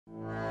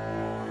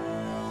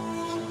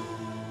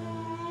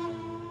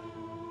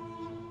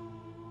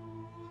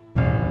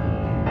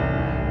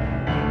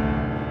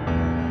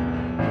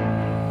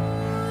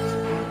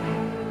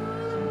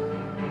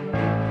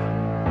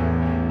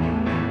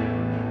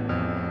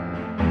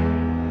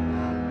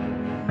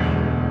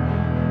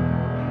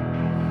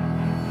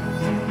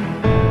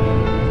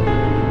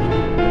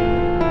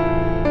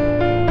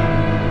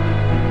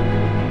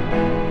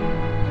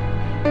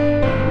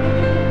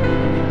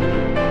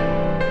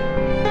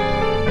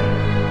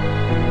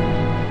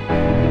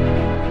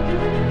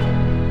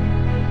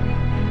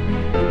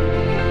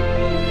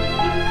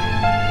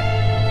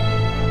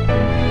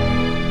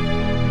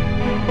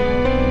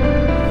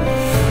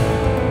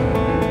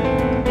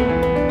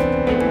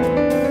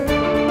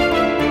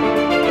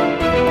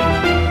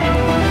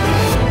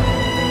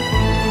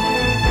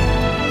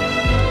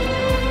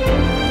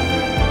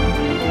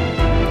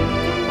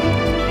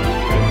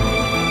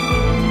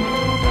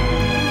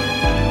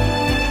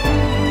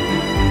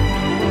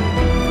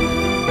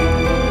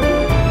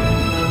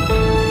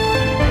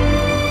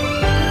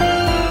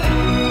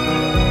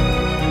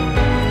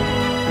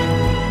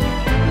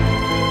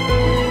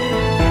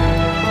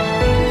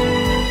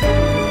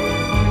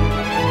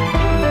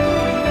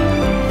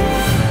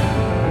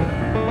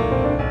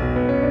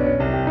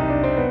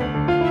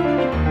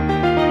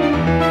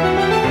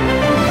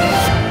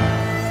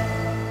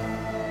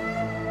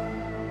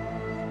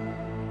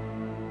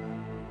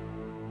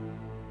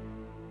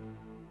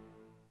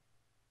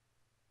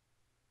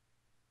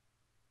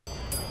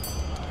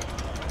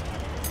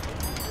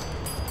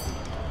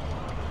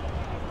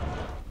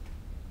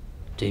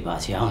这把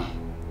枪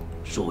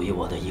属于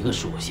我的一个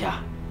属下，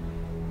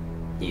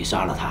你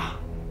杀了他，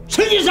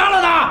是你杀了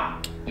他！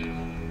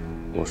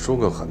我说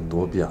过很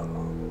多遍了，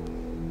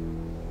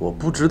我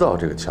不知道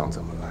这个枪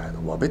怎么来的，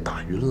我被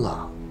打晕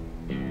了。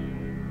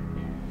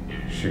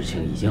事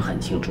情已经很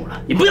清楚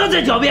了，你不要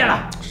再狡辩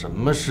了。什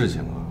么事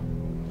情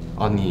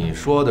啊？啊，你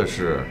说的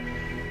是，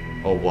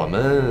我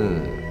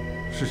们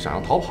是想要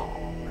逃跑，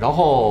然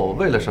后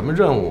为了什么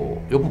任务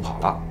又不跑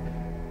了，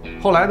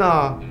后来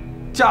呢，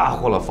嫁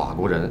祸了法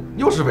国人，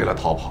又是为了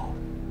逃跑。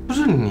不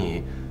是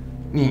你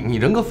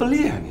人格分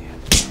裂啊你！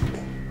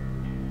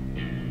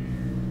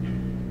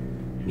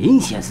明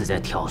显是在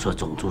挑唆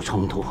种族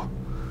冲突，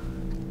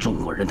中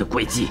国人的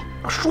诡计。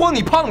说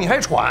你胖你还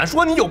喘，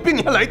说你有病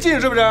你还来劲，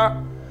是不是？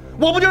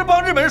我不就是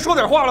帮日本人说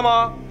点话了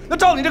吗？那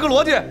照你这个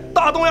逻辑，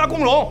大东亚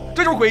共荣，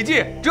这就是诡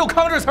计，只有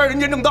抗日才是人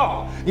间正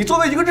道。你作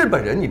为一个日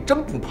本人，你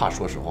真不怕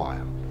说实话呀？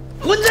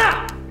混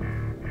账！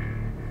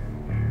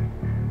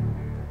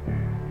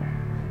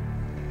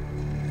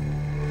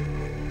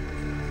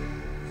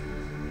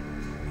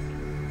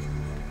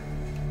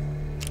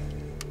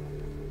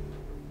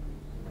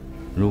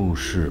入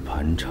室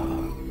盘查，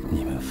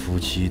你们夫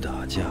妻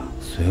打架，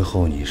随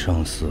后你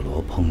上4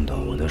楼碰到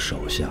我的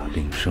手下，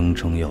并声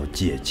称要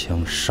借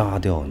枪杀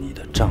掉你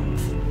的丈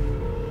夫，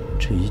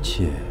这一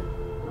切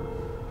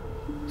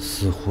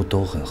似乎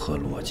都很合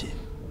逻辑。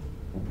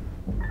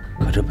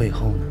可这背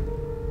后呢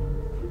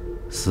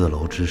？4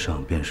楼之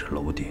上便是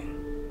楼顶，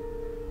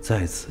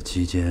在此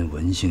期间，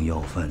文姓要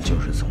犯就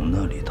是从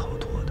那里逃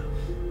脱的。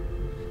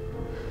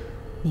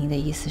您的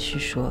意思是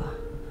说，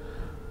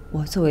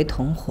我作为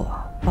同伙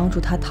帮助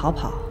他逃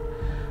跑，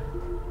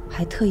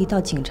还特意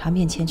到警察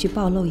面前去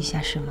暴露一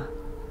下，是吗？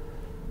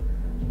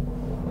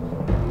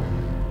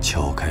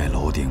敲开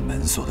楼顶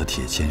门锁的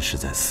铁签是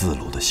在4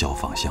楼的消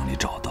防箱里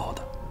找到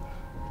的。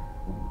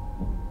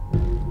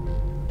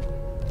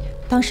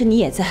当时你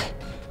也在，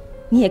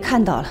你也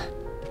看到了。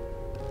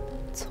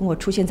从我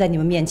出现在你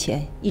们面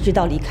前一直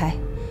到离开，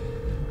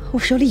我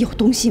手里有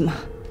东西吗？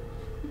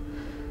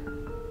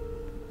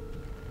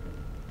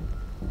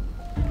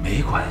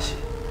没关系，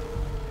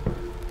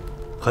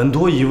很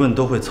多疑问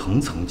都会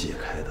层层解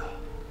开的，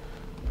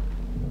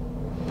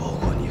包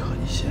括你和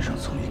你先生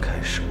从一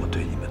开始我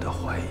对你们的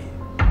怀疑。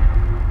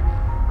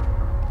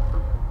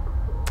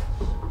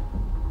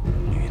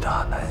女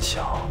大男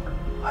小，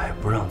还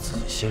不让自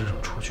己先生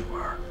出去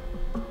玩，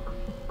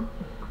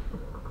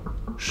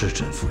是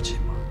真夫妻吗？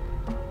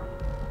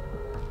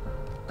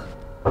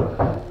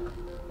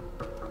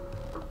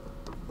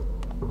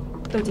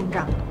窦警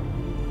长，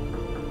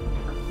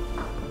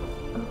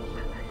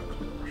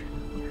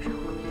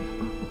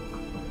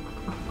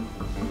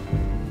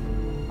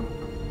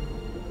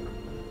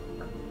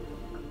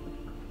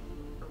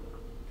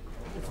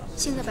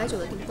现在白酒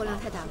的订货量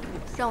太大了，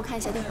让我看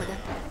一下订货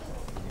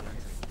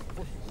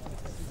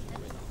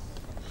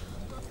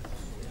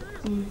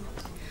单。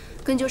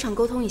跟酒厂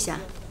沟通一下，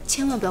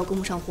千万不要跟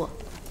不上货。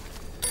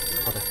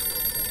好的。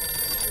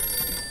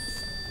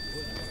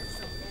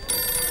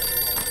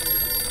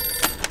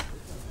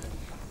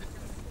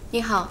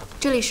你好，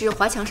这里是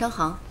华强商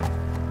行。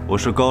我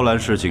是高兰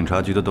市警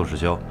察局的窦世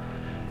霄。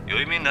有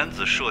一名男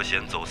子涉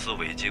嫌走私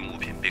违禁物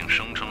品，并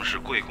声称是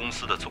贵公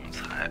司的总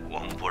裁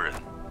王博仁。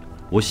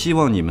我希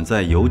望你们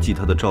在邮寄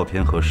他的照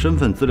片和身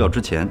份资料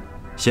之前，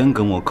先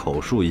跟我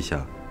口述一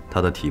下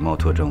他的体貌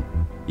特征，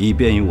以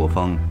便于我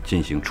方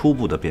进行初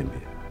步的辨别。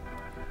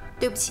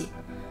对不起，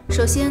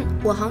首先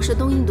我行是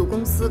东印度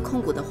公司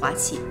控股的华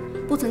企，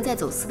不存在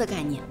走私的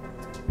概念。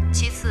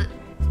其次，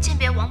鉴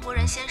别王博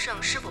仁先生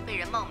是否被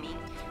人冒名，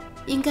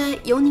应该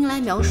由您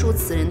来描述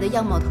此人的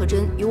样貌特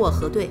征与我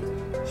核对。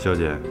小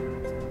姐，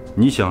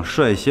你想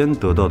率先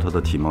得到他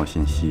的体貌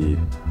信息，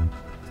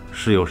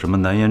是有什么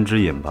难言之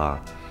隐吧？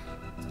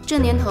这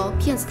年头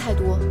骗子太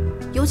多，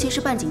尤其是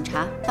办警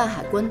察、办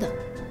海关的。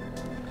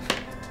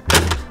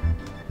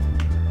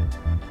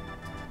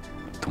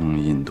东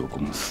印度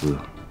公司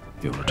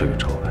有了这个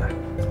招牌，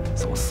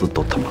走私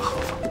都他妈合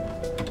法。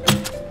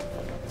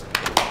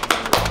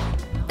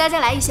大家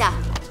来一下。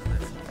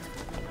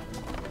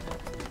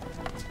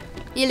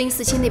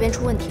1047那边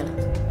出问题了，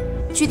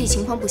具体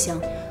情况不详，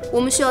我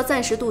们需要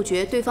暂时杜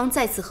绝对方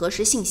再次核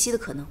实信息的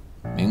可能。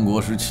民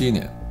国17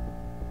年，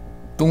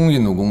东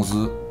印度公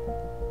司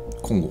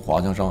控股华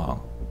强商行，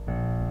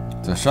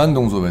在山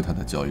东作为它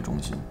的交易中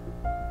心，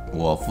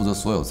我负责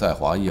所有在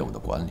华业务的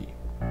管理。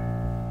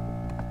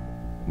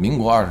民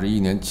国21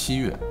年7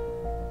月，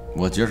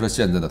我结识了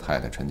现在的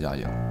太太陈佳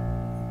莹。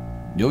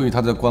由于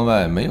她在关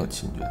外没有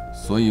亲眷，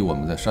所以我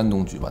们在山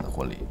东举办的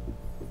婚礼。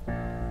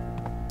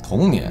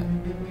同年，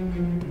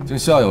经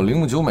校友铃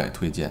木久美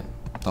推荐，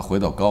她回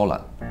到高兰，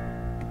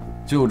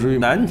就职于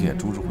南铁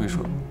株式会社。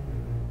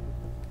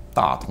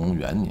大同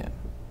元年，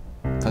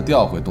她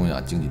调回东亚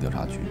经济调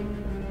查局。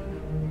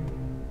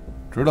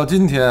直到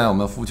今天，我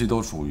们夫妻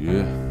都属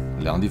于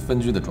两地分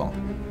居的状态。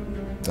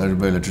但是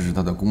为了支持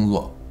她的工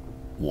作，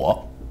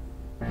我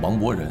王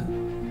博仁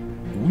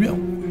无怨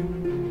无悔。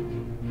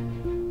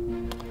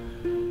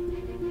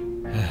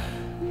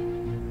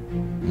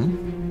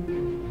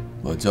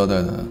我交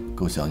代的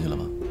够详细了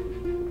吧？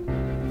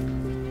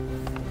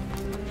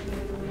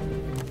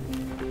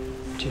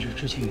这是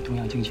之前与东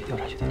洋经济调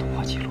查局的通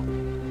话记录，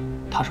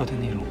他说的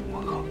内容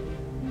吻合。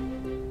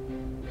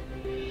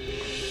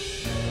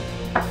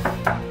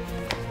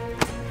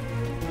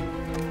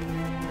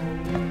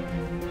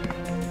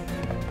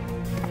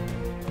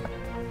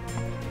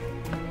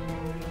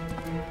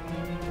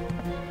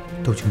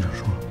窦警长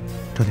说，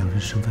这两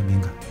人身份敏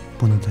感，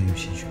不能再有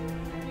戏剧，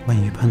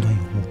万一判断有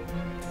误，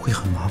会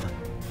很麻烦。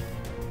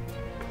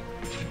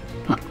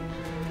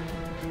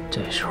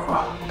这时候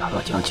他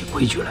倒讲起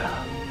规矩来了。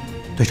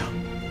队长，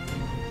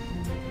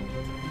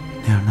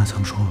那样那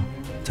曾说，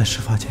在事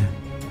发前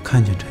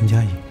看见陈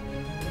佳颖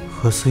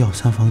和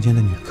413房间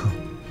的女客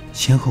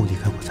先后离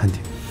开过餐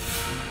厅，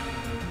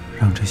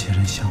让这些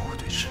人相互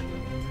对视，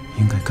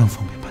应该更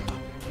方便判断。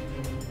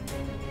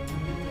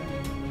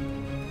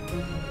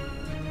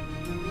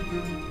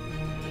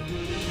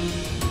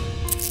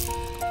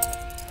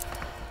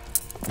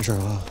没事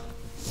啊。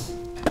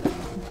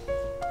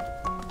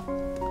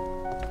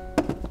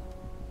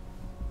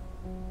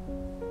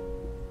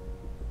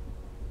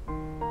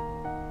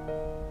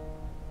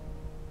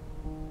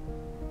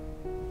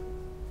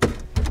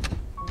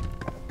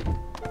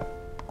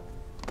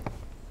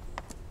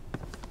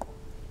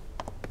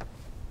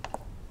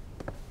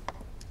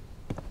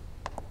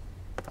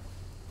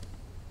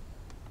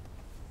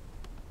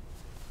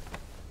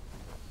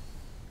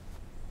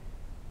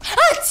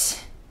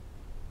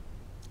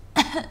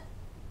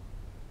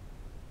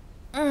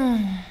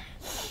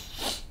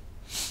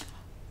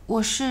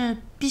我是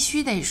必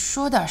须得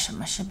说点什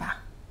么，是吧？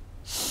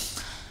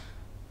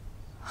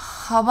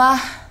好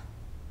吧，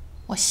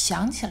我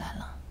想起来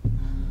了，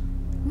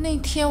那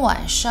天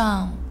晚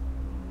上，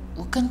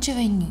我跟这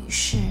位女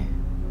士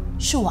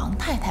是王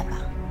太太吧？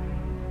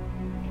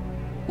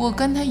我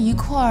跟她一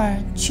块儿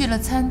去了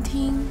餐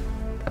厅，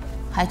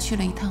还去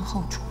了一趟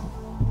后厨。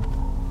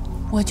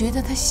我觉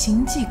得她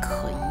形迹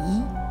可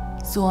疑，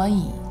所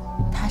以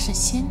她是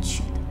先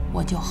去的，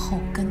我就后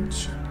跟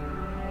去了。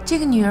这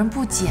个女人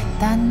不简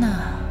单呐！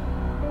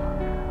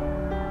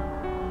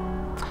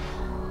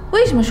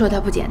为什么说她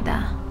不简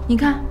单？你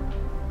看，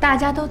大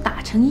家都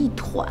打成一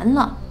团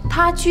了，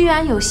她居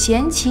然有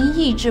闲情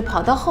逸致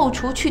跑到后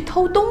厨去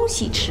偷东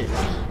西吃。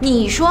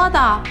你说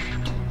的，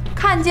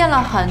看见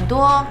了很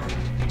多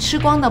吃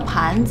光的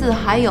盘子，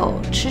还有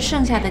吃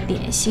剩下的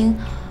点心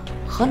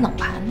和冷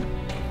盘。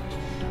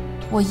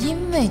我因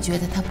为觉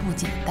得她不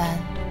简单，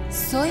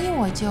所以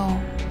我就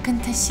跟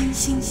她惺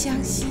惺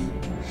相惜。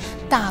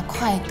大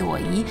快朵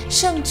颐，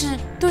甚至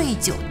对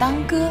酒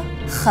当歌，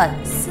很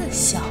是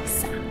潇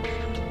洒。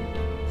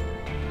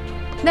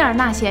内尔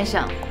纳先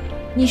生，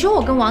你说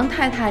我跟王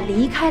太太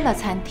离开了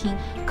餐厅，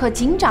可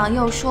警长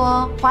又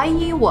说怀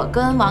疑我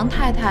跟王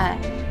太太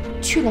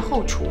去了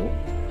后厨，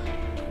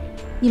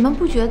你们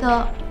不觉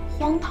得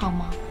荒唐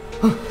吗？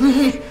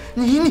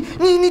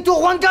你多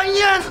还敢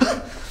言！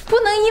不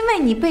能因为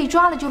你被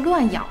抓了就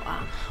乱咬啊！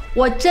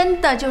我真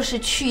的就是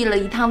去了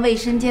一趟卫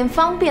生间，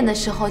方便的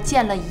时候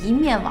见了一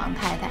面王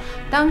太太。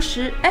当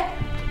时，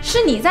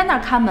是你在那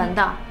儿看门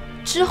的。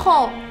之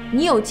后，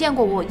你有见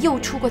过我又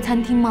出过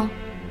餐厅吗？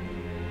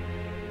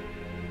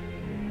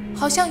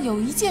好像有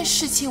一件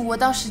事情我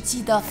倒是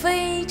记得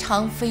非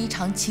常非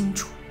常清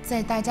楚，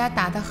在大家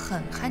打得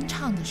很酣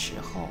畅的时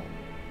候，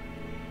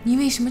你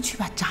为什么去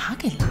把闸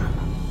给拉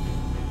了？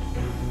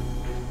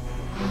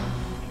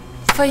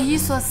匪夷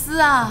所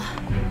思啊！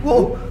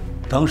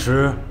当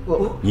时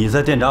你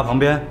在电闸旁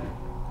边，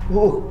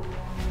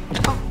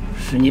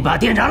是你把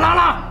电闸拉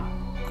了？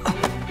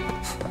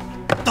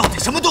到底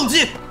什么动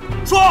机？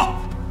说！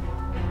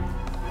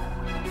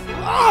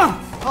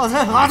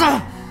阿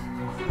泰，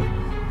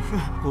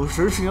我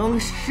是想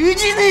袭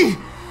击你，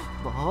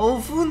报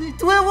复你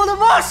对我的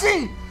骂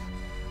性。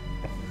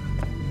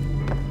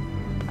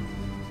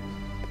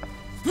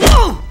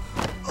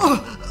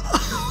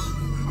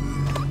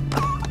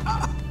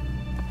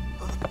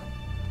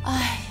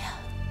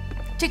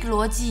这个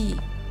逻辑，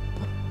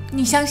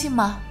你相信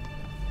吗？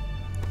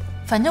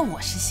反正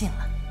我是信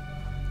了，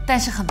但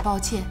是很抱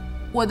歉，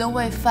我的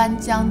胃翻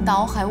江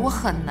倒海，我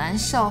很难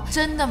受，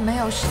真的没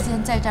有时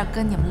间在这儿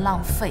跟你们浪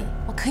费。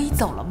我可以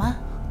走了吗？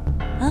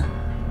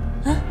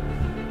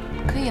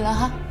可以了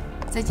哈，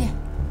再见。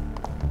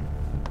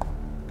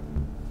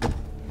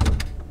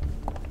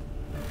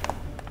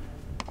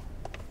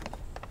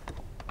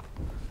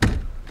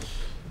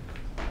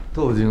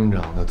窦警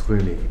长的推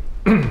理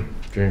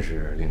真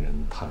是令人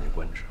叹为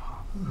观止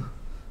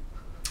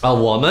啊！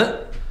我们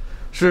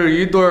是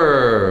一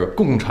对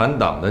共产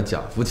党的假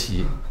夫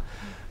妻，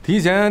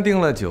提前订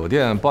了酒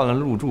店，办了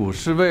入住，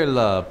是为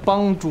了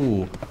帮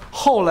助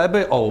后来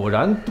被偶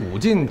然堵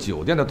进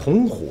酒店的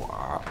同伙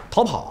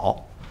逃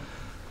跑。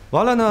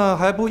完了呢，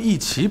还不一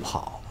起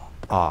跑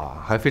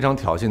啊，还非常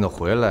挑衅的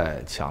回来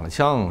抢了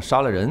枪，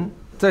杀了人。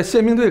在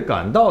宪兵队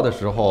赶到的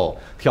时候，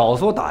挑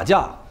唆打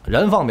架，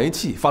燃放煤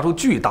气，发出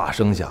巨大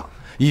声响，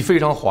以非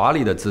常华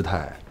丽的姿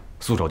态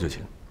束手就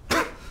擒。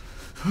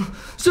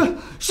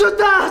是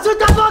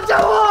他放着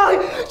我，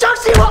相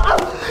信我，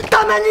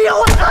他们利用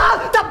我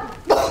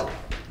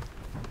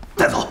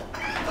带走！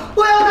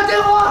我要他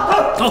电话，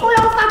我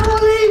要反驳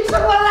你什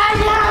么来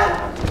人！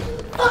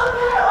放开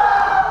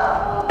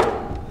我！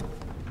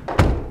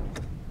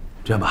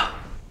这样吧，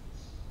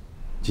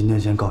今天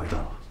先告一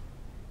段落，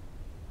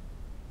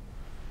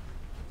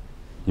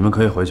你们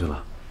可以回去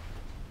了，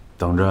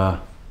等着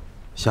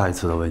下一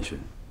次的问询。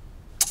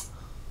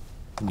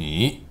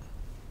你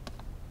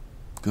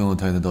跟我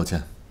太太道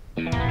歉。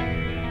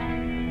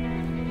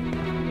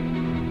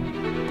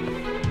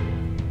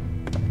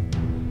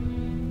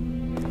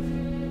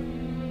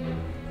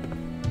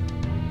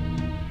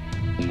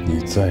你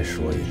再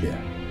说一遍，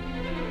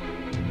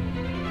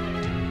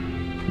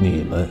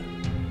你们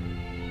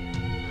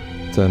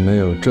在没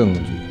有证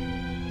据，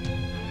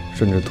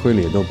甚至推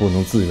理都不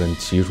能自圆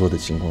其说的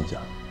情况下，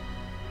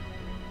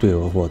对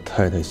我和我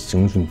太太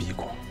刑讯逼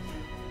供，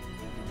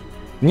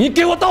你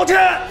给我道歉！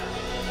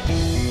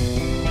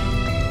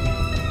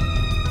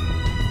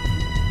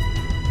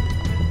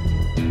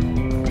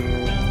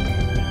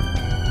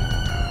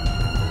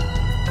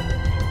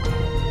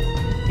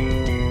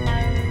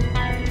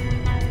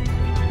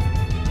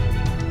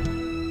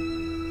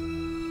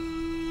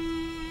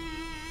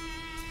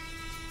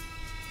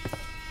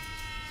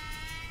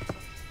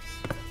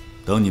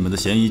等你们的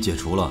嫌疑解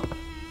除了，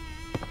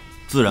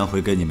自然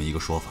会给你们一个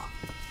说法。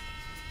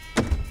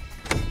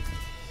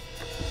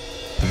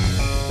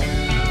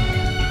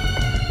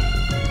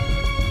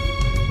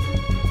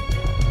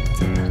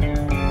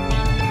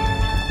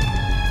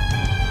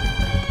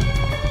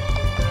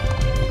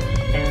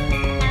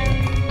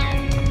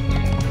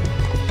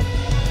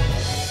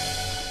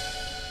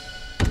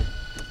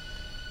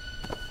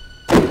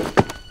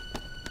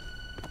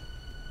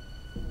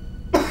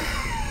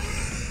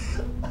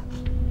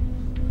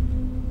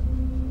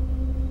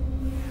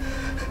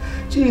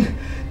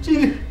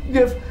请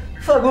给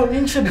法官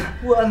领事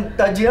馆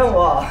打电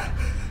话，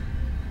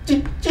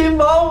请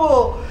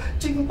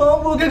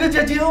帮我给个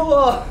打电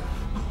话，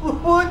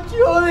我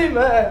求你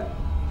们，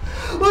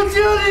我求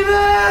你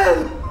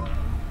们！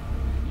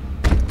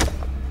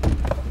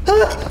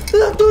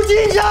杜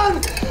先生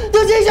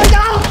到！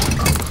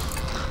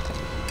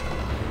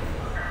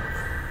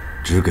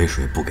只给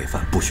水不给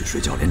饭，不许睡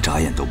觉，连眨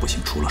眼都不行，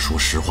除了说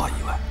实话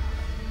以外。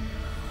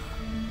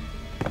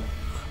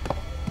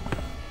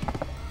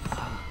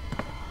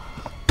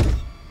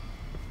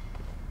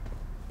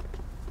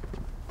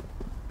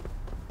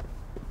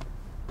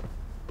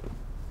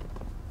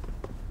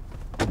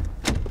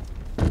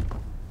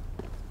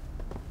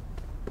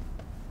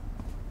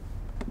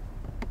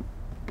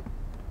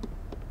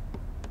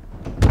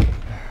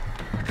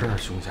真是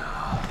凶险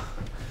啊！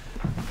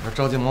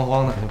着急忙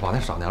慌的就把那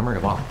傻娘们给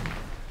忘了。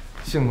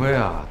幸亏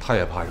啊，他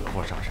也怕惹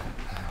祸上身。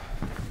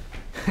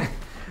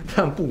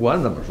但不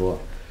管怎么说，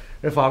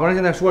这法官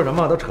现在说什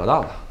么都扯淡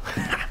了。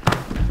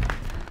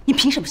你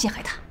凭什么陷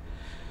害他？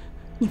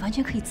你完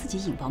全可以自己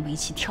引爆煤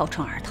气，跳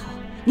窗而逃。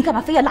你干嘛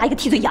非要拉一个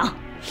替罪羊？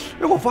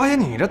哎，我发现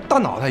你这大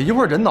脑袋一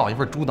会儿人脑一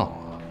会儿猪脑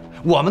啊！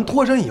我们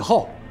脱身以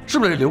后，是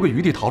不是得留个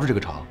余地逃出这个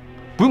城？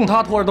不用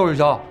他拖着窦玉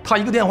霄，他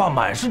一个电话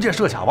满世界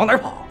设卡，往哪儿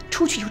跑？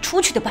出去有出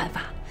去的办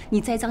法。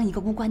你栽赃一个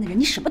无关的人，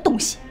你什么东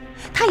西？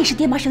他也是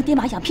爹妈生爹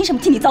妈养，凭什么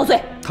替你遭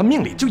罪？他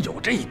命里就有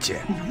这一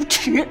劫。你无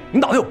耻！你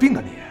脑袋有病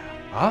啊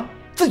你！啊，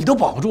自己都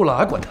保不住了，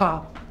还管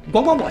他？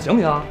管我行不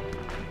行？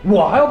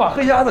我还要把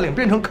黑鸭子岭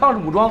变成抗日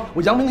武装，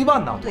我扬名立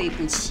万呢！对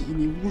不起，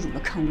你侮辱了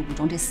抗日武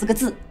装这4个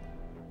字。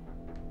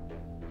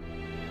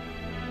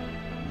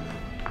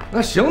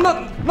那行，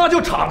那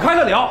就敞开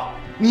了聊。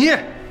你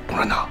共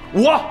产党，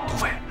我土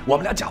匪，我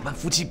们俩假扮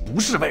夫妻不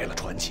是为了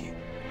传奇，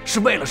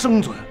是为了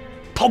生存，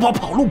逃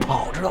跑路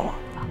跑，知道吗？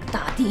王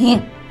大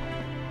丁，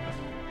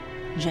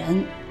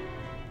人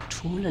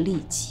除了利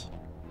己，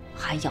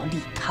还要利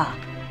他。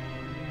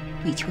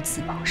为求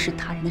自保，视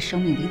他人的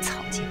生命为草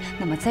芥，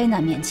那么灾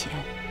难面前，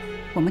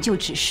我们就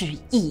只是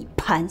一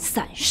盘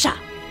散沙。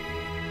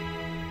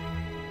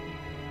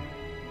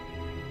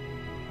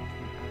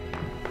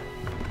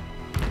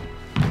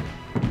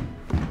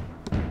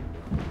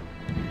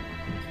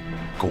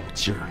够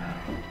劲儿，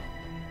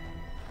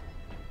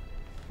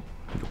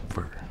有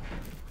味儿。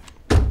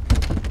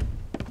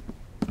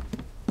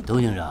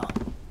窦警长，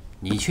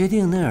你确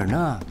定那尔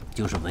纳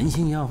就是文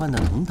心要犯的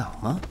同党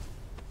吗？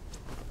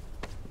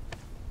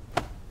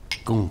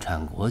共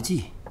产国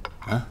际，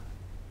啊，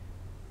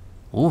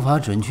无法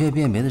准确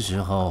辨别的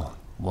时候，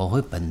我会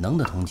本能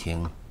的同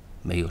情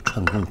没有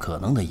串供可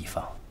能的一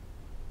方。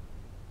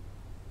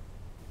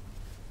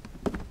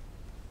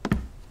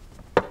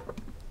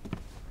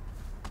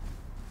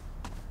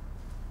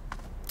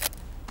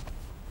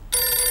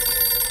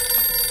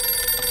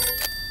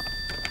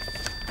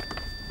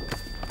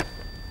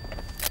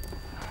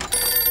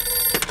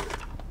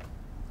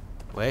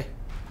喂，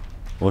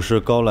我是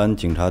高兰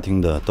警察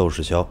厅的窦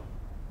世霄。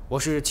我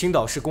是青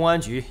岛市公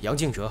安局杨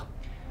敬哲。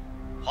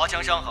华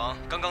强商行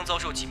刚刚遭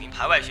受几名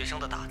排外学生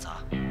的打砸，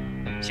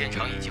现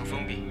场已经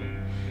封闭，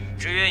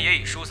职员也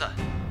已疏散。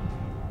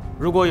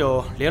如果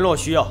有联络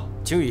需要，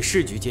请请与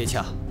市局接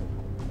洽。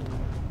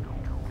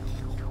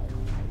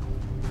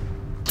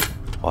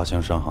华强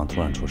商行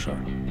突然出事儿了，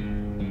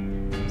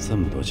这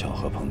么多巧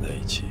合碰在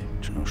一起，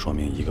只能说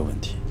明一个问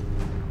题：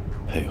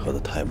配合的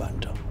太完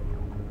整。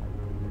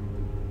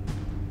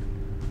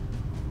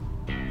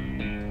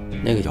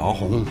那个姚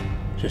红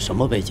是什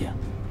么背景？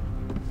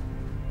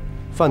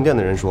饭店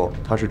的人说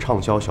他是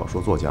畅销小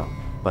说作家，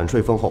版税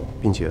丰厚，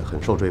并且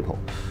很受追捧。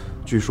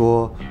据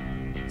说，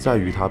在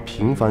与他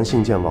频繁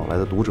信件往来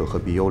的读者和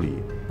笔友里，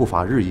不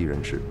乏日裔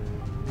人士，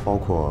包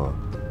括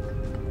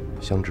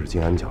香指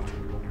静安将军。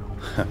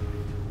哼，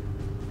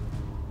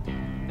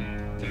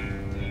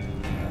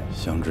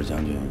香指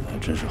将军还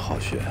真是好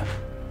学。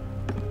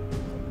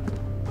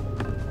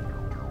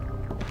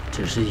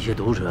只是一些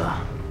读者，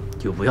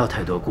就不要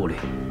太多顾虑。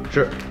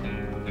是。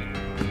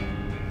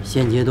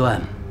现阶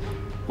段，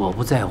我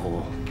不在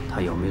乎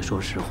他有没有说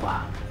实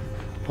话，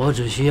我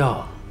只需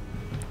要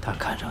他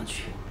看上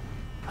去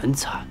很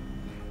惨，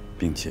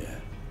并且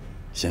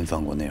先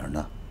放过内尔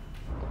娜。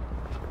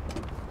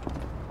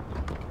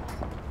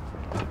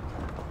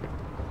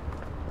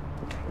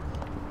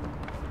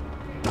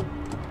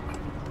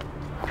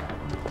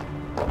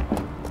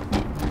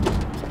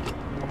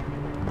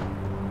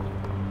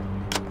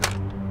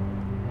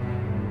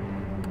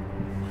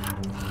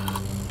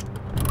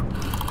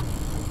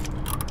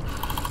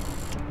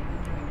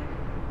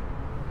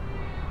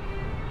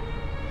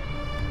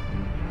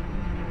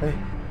哎，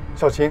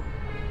小琴，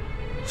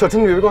小琴，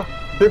你别挂，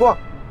别挂。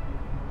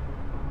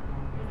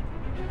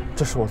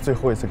这是我最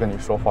后一次跟你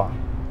说话。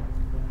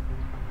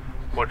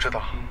我知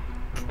道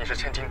你是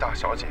千金大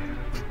小姐，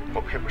我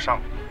配不上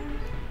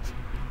你。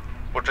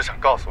我只想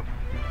告诉你，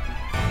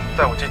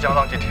在我即将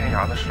浪迹天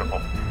涯的时候，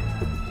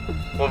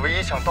我唯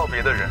一想道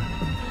别的人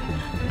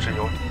只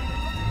有你。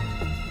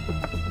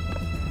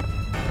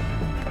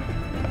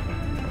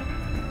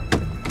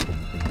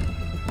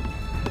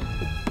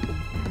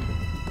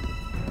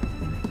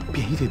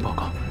便衣队报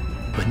告，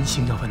文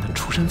姓要犯的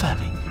出身范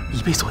围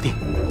已被锁定。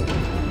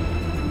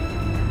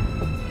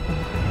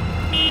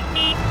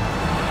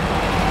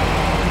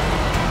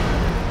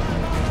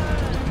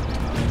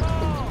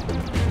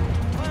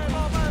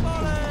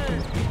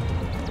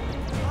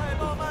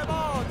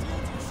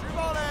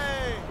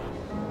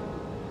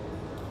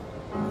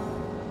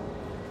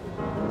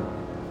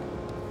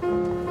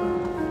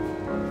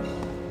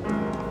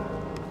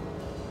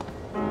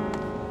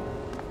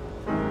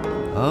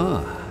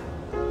哦，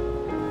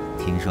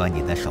听说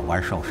你的手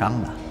腕受伤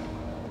了，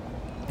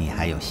你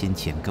还有心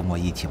情跟我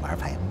一起玩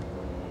牌吗？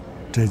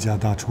这家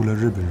打出了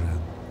日本人，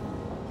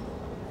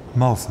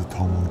貌似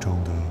同盟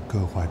中的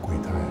各怀鬼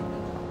胎。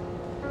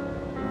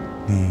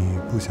你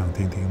不想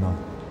听听吗？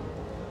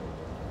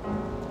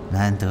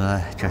难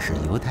得这是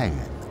犹太人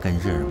跟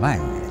日耳曼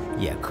人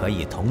也可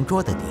以同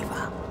桌的地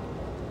方，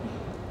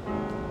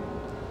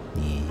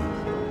你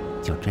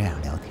就这样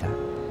聊天？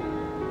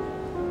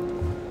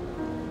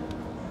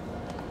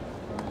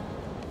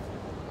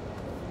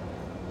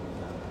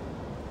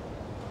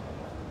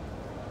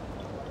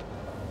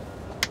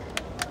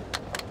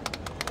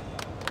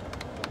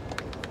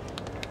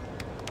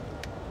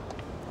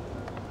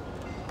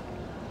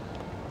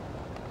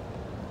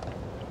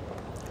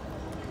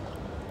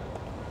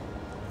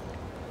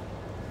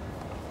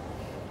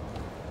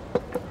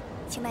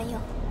请慢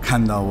用。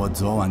看到我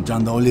昨晚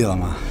战斗力了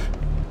吗？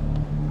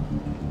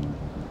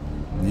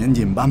年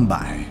仅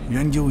800，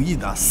人就1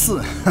打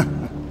4。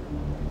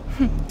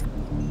哼，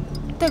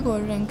德国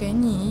人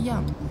跟你一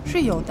样，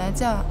是有大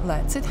家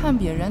来刺探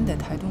别人的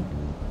态度。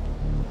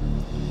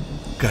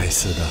该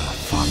死的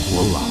法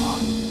国佬，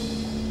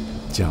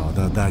搅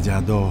得大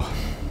家都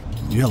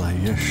越来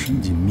越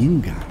神经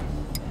敏感。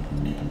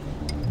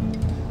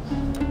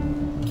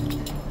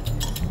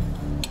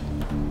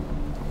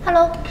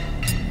Hello，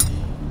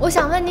 我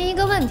想问您一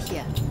个问题：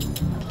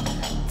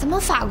怎么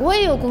法国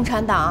也有共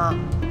产党啊？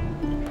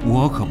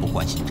我可不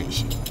关心这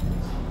些，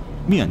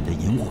免得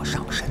引火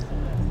上身。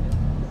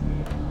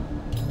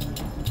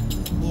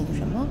引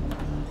什么？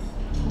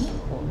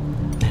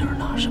内尔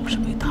娜是不是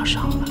被打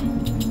伤了？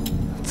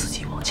自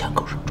己往枪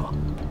口上撞。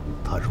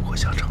他如果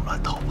想趁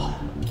乱逃跑，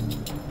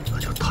那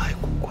就太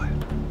古怪了。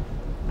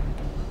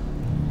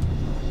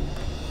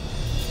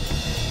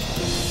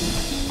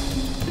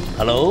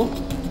Hello。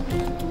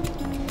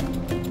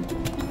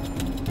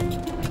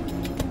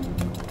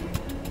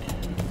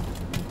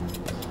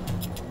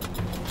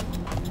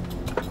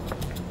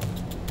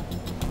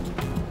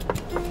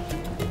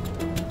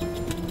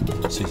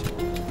谢谢。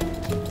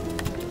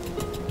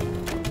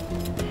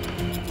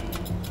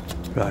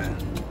Ryan，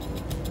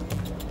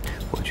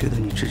 我觉得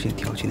你之前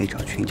调起那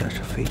场群架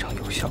是非常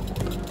有效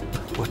果的。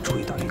我注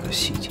意到一个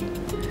细节，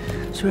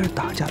虽然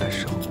打架的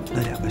时候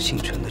那2个姓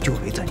陈的就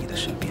围在你的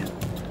身边，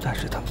但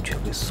是他们却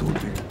为苏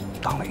联人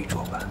当了一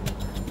桌板。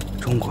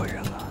中国人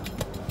啊，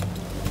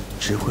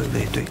只会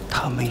为对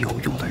他们有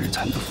用的人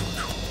才能付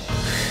出。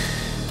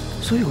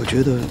所以我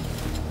觉得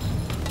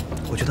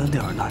内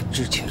尔娜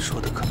之前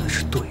说的可能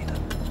是对的。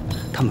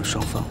他们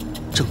双方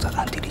正在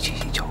暗地里进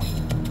行交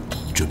易，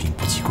这并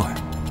不奇怪。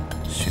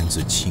选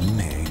择青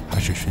梅还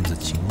是选择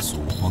情愫，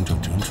望着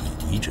真纯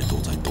一直都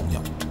在动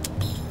摇。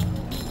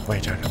为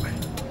这个呗。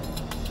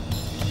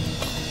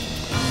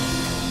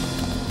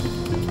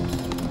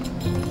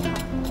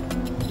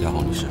杨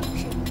红女士，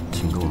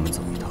请跟我们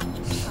走一趟。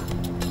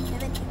没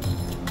问题。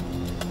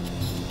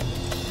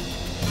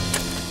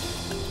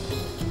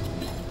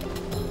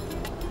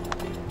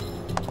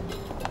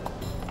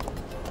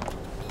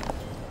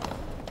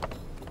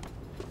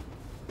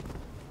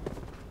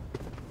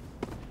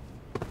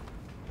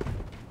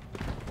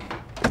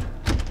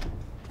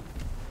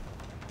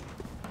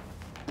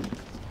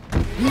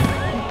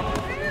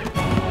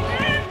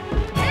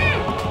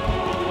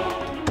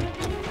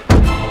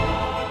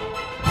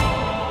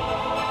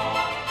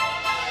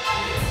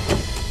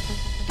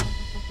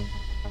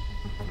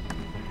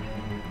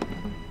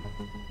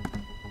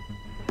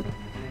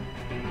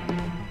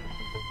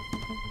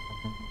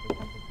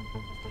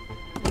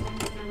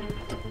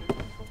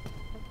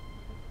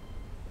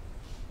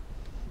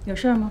有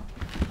事儿吗？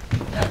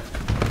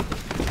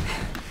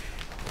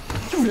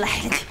又来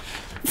了你！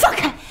放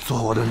开！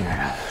做我的女人，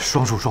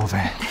双宿双飞，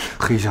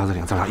黑瞎子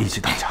领咱俩一起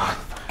当家。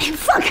哎，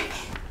放开！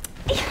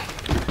哎呀，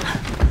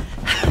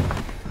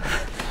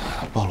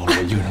暴露了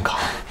我一个人扛，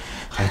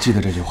还记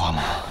得这句话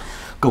吗？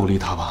够利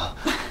他吧，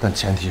但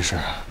前提是，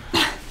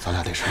咱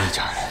俩得是一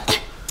家人。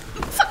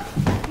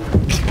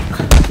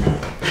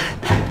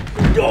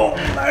又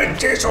来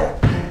这手！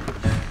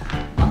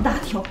王大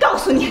庭，我告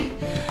诉你，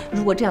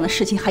如果这样的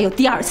事情还有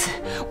第二次，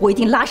我一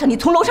定拉上你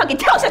从楼上给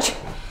跳下去。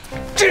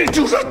这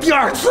就是第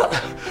二次。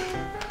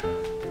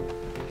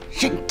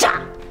人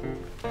渣！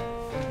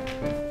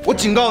我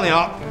警告你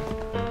啊，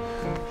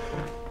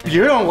别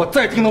让我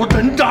再听到“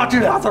人渣”这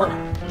俩字儿。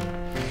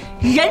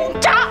人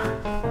渣！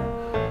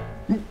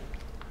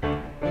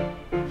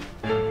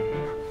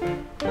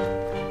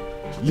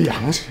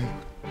良心，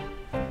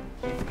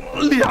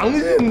良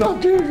心呐，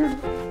这是。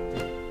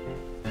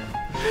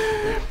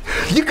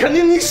你肯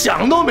定你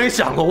想都没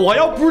想过，我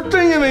要不是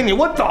真因为你，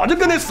我早就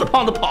跟那死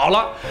胖子跑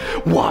了。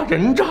我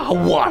人渣，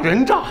我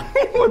人渣，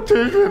我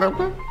真是的，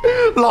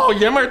老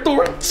爷们儿都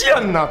是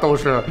贱呐，都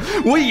是。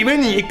我以为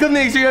你跟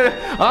那些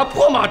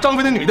破马张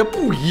飞的女的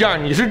不一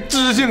样，你是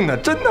知性的，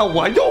真的，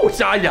我又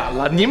瞎眼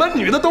了。你们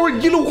女的都是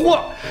一路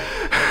货，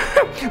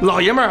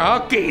老爷们儿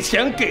给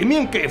钱给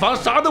命给房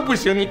啥都不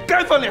行，你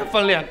该翻脸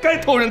翻脸，该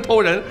偷人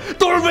偷人，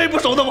都是喂不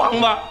熟的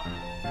王八。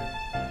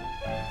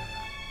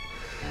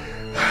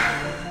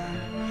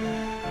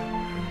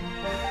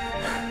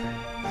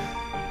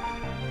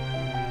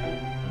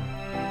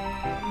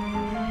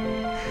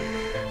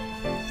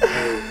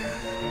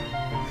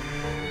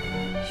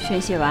宣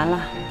泄完了，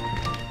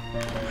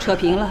扯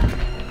平了，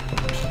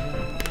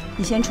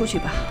你先出去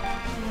吧。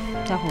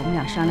待会儿我们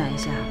俩商量一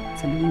下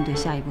怎么应对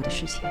下一步的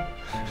事情。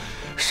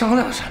商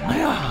量什么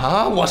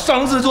呀？我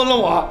伤自尊了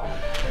我。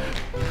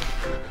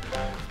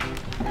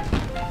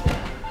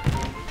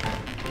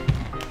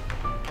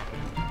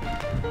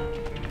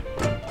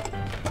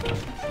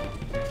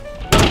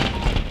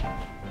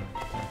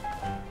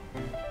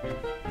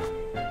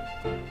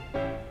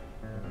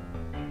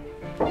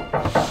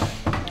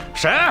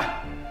谁？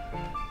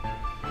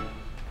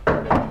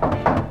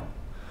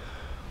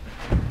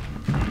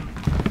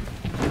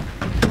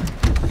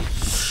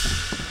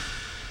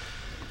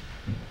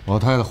老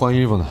太太换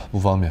衣服呢，不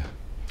方便。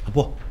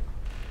不，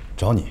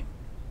找你，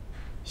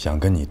想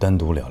跟你单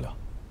独聊聊。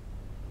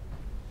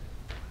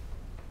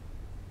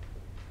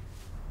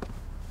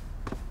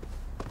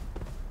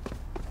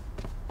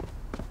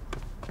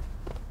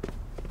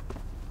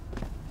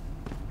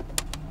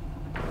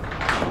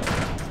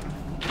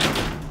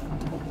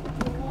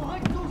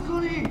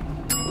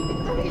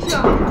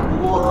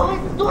我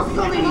多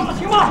死你！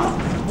行吧，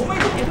我们已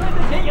经解除你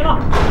的嫌疑了。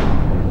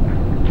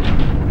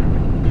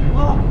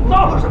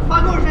我是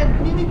犯错人，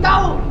你打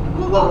我，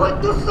我会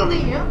毒死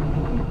你。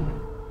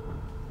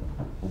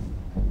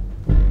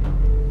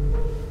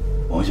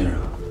王先生，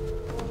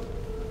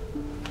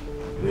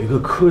有一个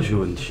科学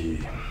问题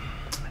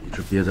一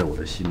直憋在我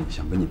的心里，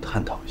想跟你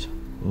探讨一下。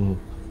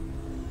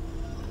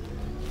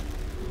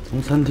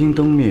从餐厅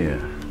灯灭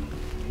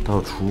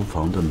到厨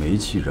房的煤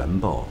气燃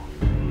爆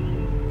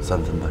，3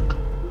分半钟。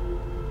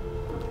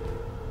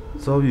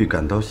遭遇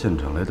赶到现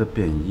场来的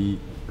便衣，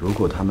如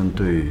果他们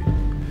对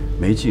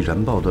煤气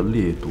燃爆的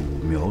烈度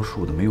描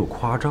述的没有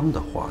夸张的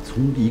话，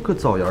从一个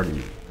灶眼里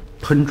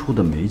喷出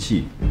的煤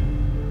气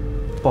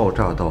爆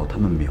炸到他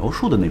们描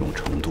述的那种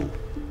程度，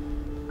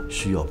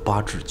需要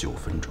8至9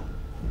分钟。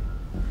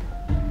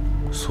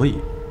所以，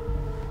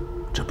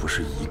这不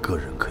是一个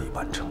人可以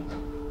完成的。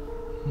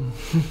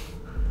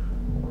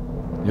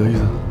有意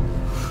思。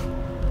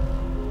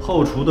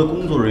后厨的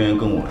工作人员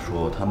跟我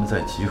说，他们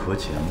在集合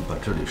前把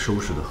这里收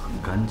拾得很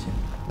干净。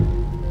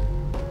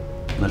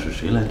那是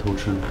谁来偷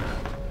吃呢？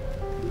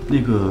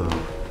那个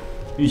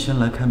预先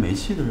来开煤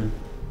气的人？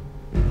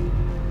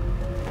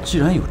既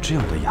然有这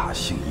样的雅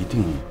兴，一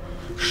定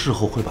事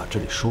后会把这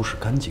里收拾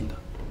干净的，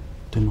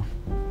对吗？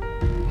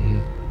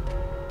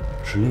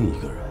是另一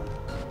个人，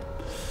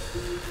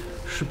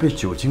是被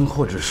酒精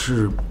或者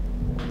是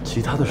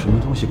其他的什么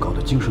东西搞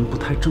得精神不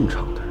太正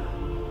常的人？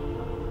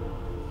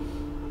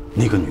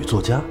那个女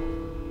作家？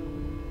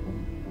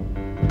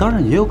当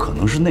然也有可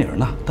能是内尔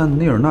娜，但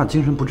内尔娜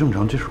精神不正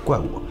常，这事怪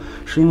我，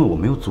是因为我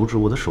没有阻止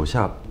我的手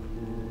下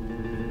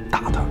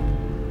打她。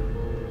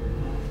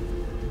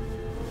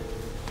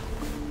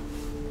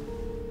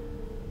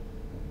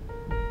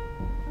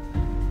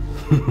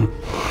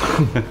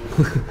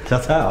瞎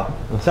猜啊，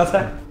瞎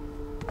猜。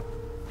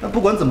但不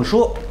管怎么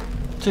说，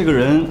这个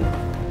人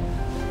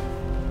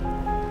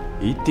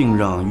一定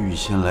让预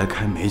先来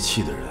开煤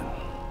气的人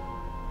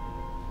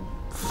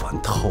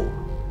烦透了。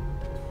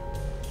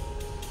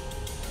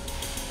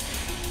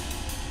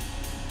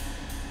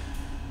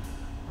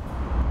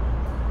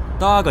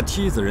搭个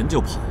梯子人就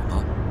跑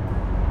了，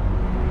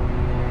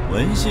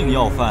文姓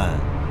要犯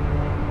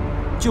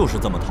就是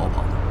这么逃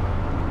跑的。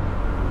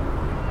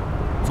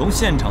从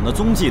现场的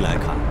踪迹来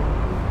看，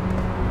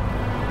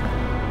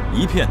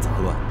一片杂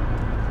乱，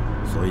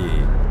所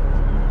以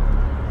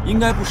应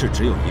该不是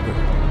只有一个人。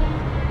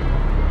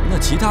那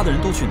其他的人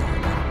都去哪儿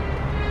了？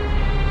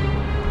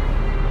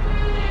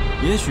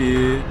也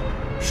许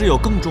是有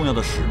更重要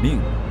的使命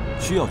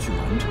需要去完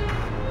成，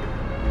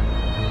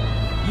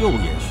又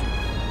也许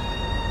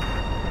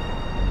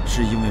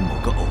是因为某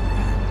个偶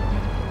然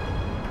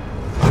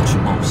而去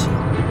冒险。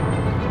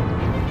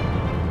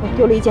我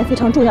丢了一件非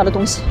常重要的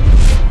东西，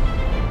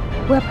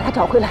我要把它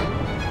找回来。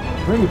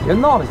不是你别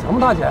闹了行吗，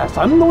大姐？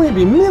什么东西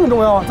比命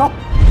重要啊？走。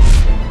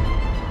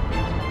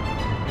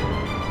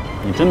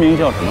你真名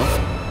叫什么？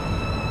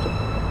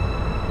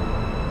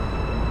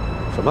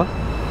什么？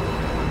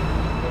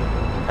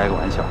开个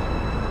玩笑，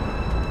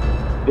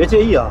别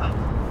介意啊。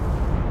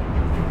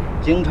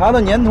警察的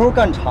年头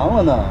干长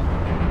了呢，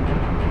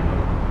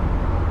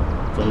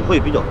总会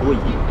比较多疑。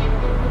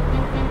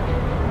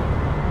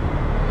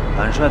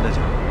坦率的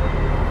讲，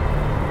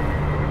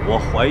我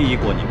怀疑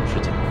过你们是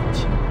假夫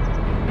妻。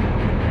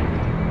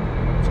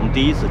从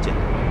第一次见到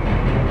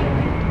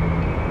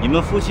你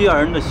们夫妻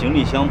二人的行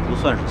李箱不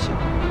算是小，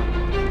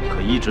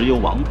可一直由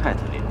王太太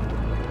领。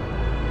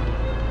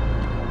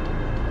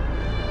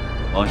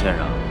王先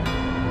生，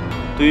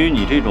对于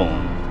你这种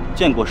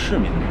见过世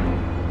面的人，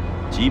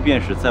即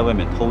便是在外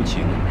面偷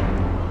情，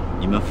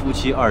你们夫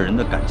妻二人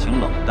的感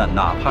情冷淡，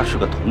哪怕是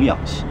个童养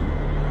媳，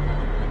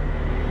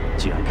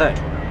既然带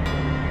出来了，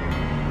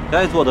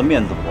该做的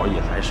面子活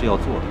也还是要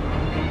做的。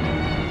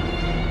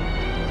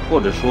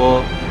或者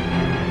说，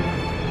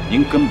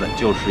您根本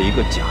就是一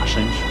个假绅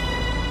士。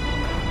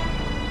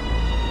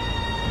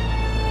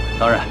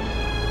当然，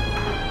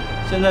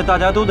现在大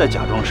家都在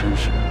假装绅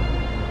士，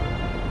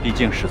毕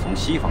竟是从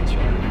西方学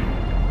来的。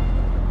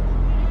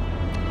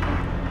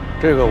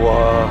这个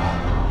我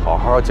好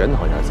好检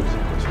讨一下自己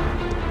过去。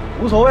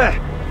无所谓，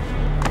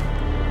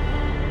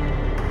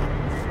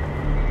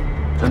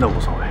真的无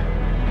所谓，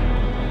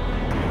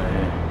因为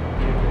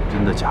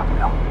真的假不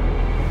了，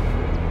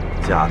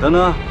假的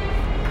呢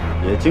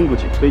也经不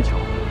起推敲。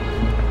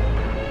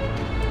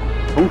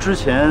从之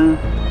前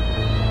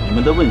你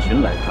们的问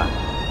询来看，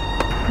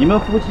你们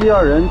夫妻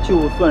二人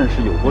就算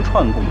是有过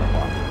串供的话，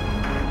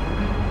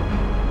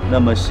那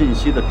么信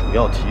息的主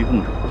要提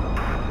供者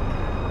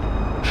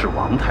是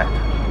王太太。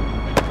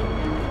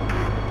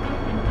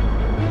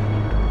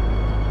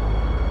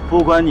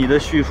不管你的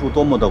叙述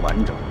多么的完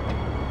整，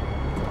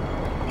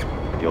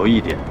有一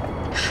点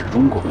始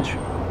终过不去，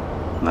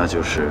那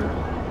就是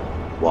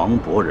王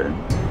伯仁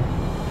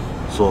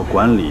所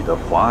管理的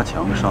华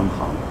强商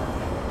行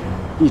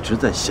一直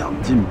在想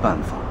尽办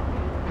法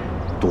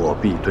躲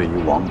避对于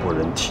王伯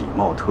仁体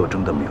貌特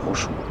征的描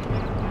述。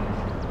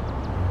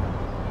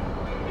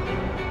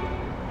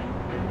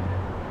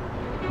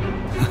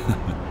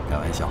开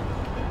玩笑。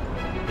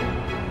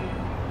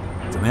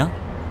怎么样？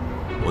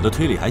我的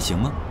推理还行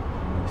吗？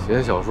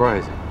写小说还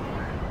行，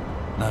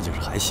那就是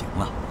还行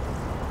了。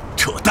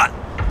扯淡！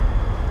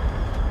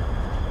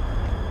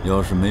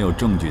要是没有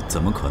证据，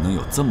怎么可能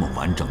有这么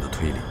完整的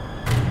推理？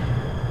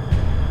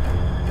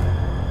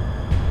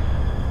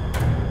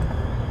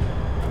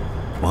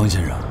王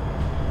先生，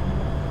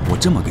我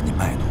这么跟你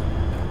卖弄，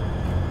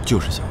就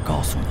是想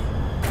告诉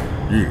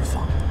你，日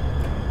方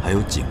还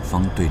有警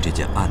方对这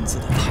件案子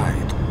的态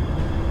度。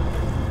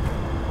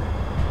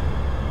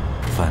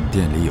饭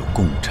店里有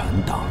共产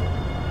党，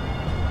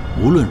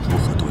无论如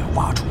何都要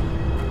挖出来，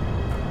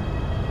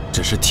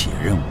这是铁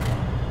任务，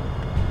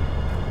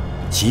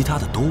其他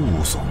的都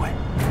无所谓。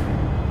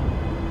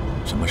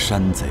什么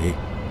山贼、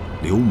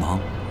流氓、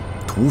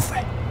土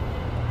匪，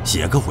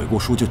写个悔过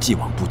书就既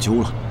往不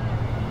咎了。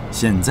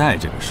现在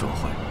这个社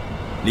会，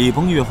礼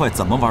崩乐坏，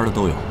怎么玩的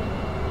都有。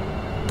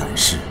但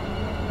是，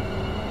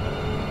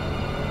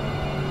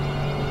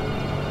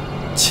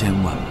千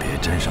万别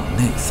沾上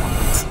那3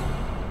个字，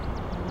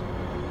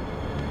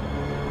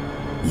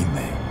因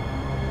为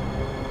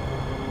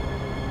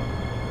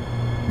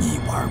你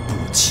玩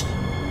不起。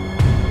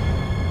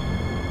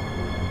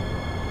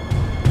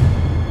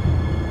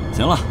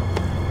行了，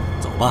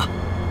走吧。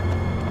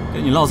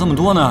跟你唠这么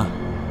多呢，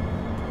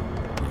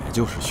也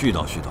就是絮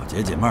叨絮叨，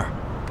解解闷儿。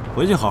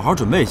回去好好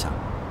准备一下。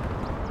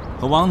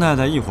和王太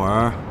太一会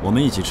儿我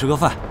们一起吃个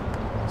饭，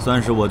算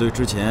是我对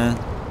之前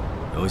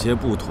有些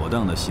不妥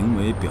当的行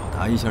为表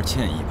达一下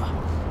歉意吧。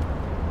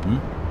嗯。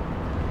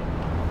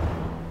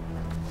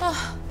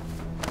啊。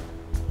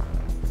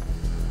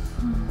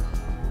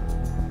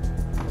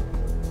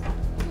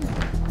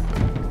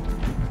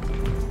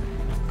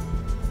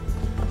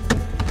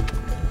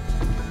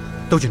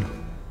都进来。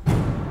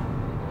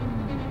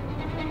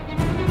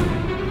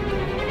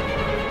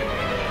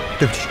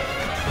对不起。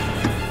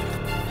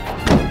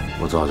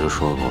我早就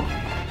说过，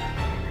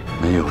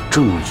没有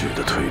证据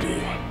的推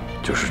理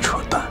就是扯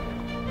淡。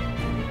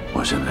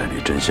我现在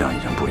离真相已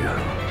经不远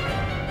了，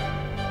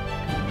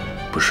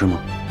不是吗？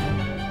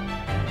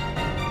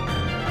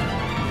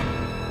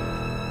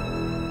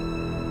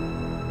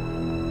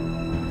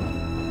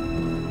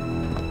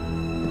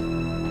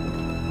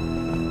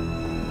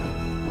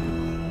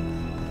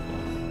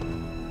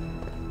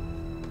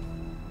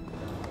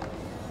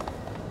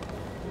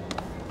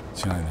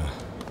亲爱的，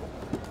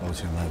抱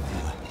歉来晚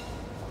了。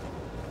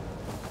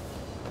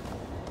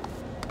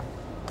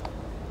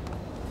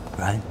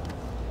然，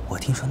我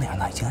听说那样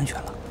娜已经安全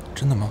了。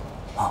真的吗？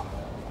啊。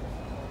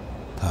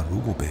他如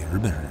果被日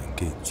本人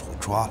给捉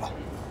抓了，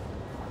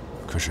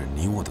可是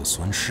你我的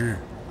损失。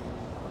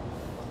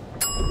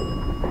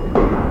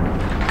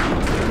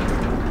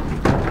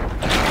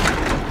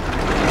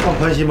放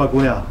宽心吧，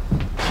姑娘。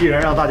既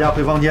然让大家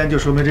回房间，就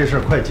说明这事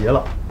儿快结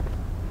了。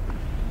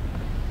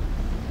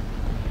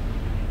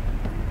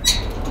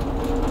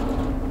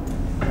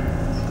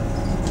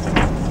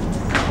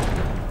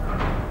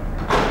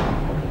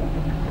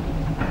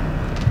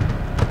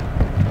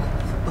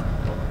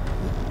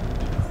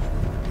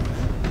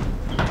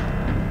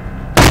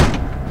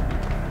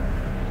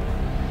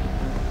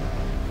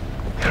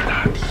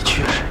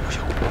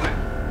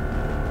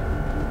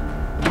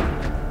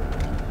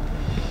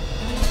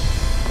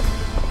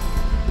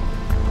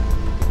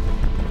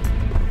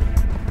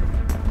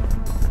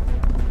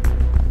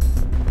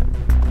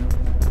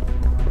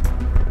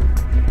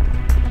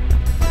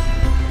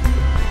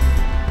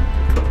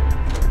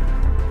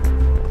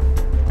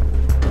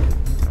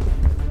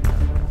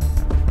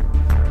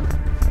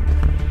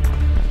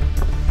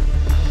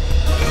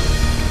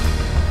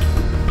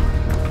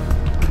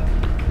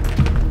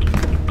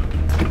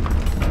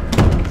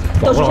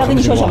窦书乔跟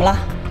你说什么了？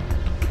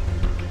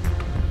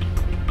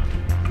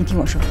你听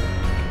我说，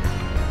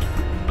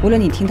无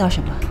论你听到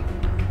什么，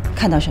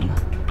看到什么，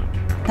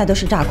那都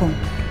是诈供，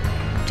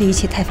这一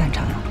切太反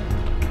常了。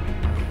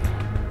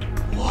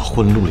我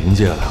混绿林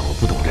界来，我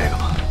不懂这个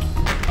吗？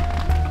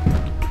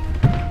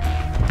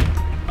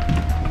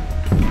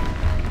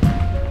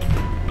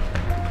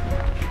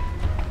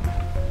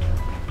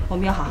我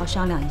们要好好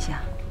商量一下，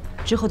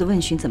之后的问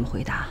询怎么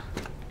回答。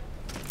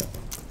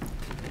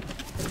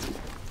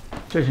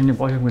这是您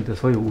保险柜的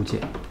所有物件，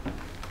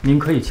您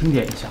可以清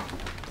点一下。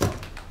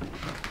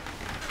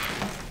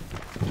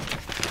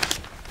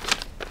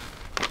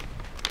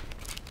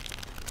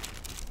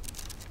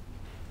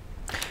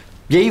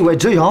别以为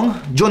这样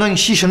就能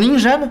息事宁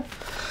人。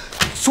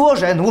虽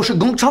然我是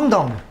共产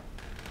党人，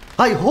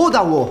爱好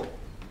的我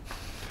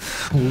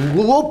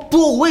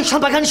不会上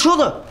白看你说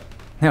的。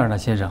内尔纳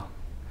先生，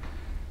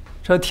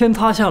这天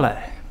塌下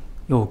来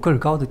有个儿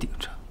高的顶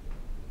着，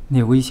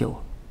你威胁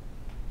我，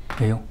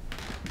没用。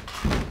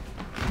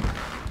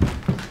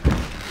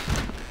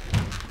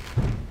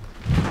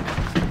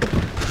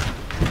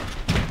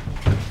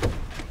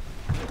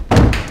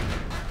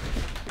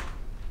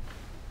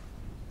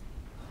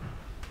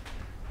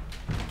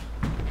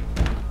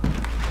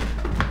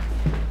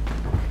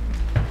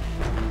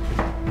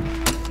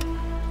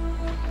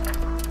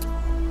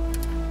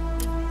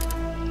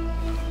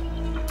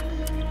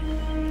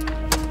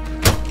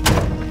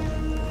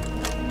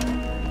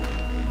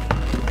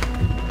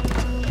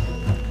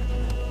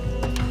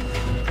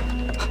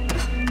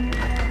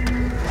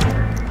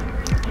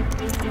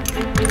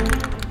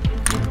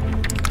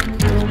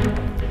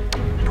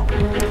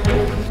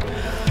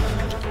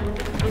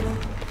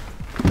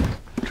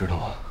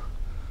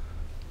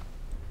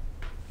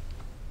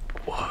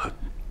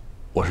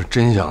我是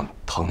真想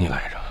疼你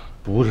来着，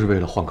不是为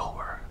了换口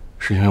味，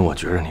是因为我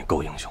觉着你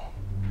够英雄。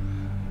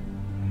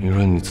你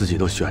说你自己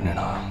都悬着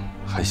呢，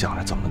还想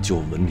着怎么救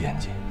文编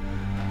辑。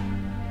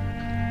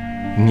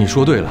你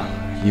说对了，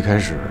一开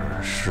始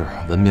是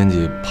文编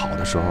辑跑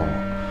的时候，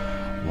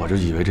我就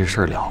以为这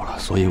事儿了了，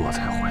所以我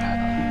才回来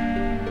的。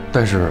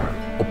但是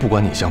我不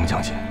管你相不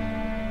相信，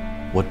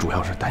我主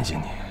要是担心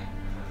你，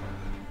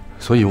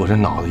所以我这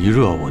脑子一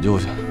热，我就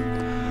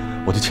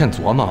欠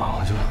琢磨，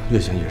我就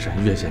越陷越深，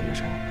越陷越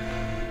深。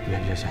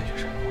越陷越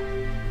深，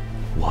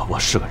我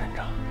是个人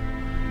渣。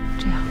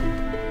这样，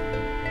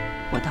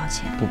我道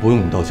歉。不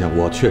用你道歉，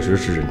我确实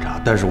是人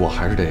渣，但是我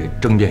还是得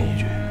争辩一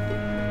句：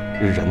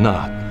这人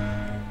呐，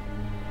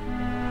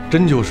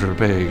真就是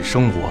被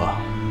生活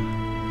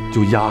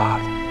就压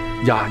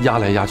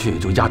来压去，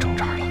就压成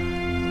渣了。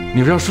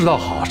你说要世道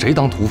好，谁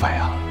当土匪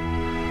啊？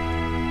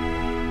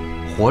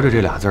活着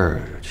这俩字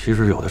儿，其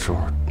实有的时候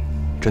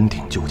真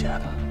挺纠结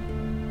的。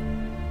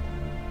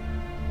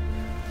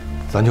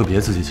咱就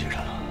别自欺欺人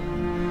了。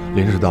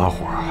临时搭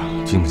伙，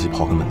经不起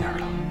刨根问底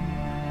了。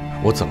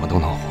我怎么都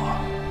能活，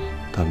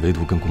但唯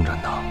独跟共产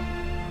党，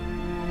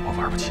我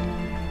玩不起。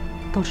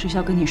窦师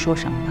校跟你说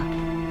什么了？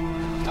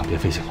咱别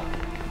费心了。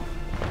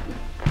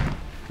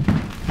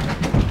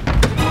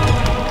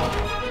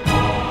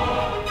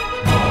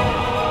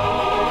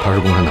他是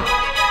共产党。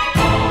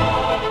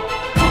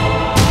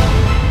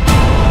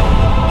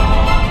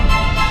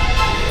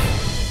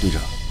队长，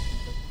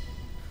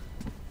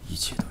一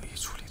切都已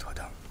处理妥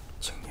当，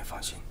请您放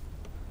心，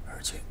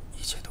而且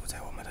一切都在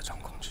我们的掌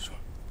控之中。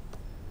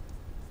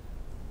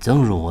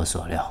正如我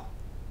所料，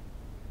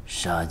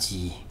杀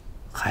鸡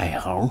害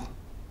猴。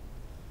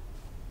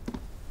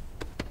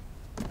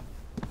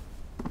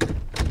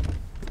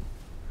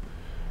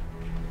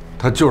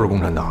他就是共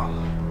产党，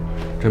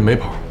真没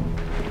跑。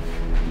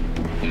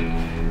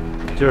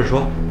接着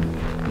说。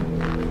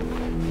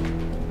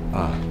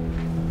啊，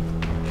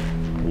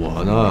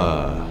我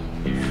呢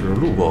是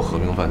路过和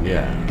平饭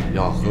店，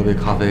要喝杯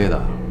咖啡的，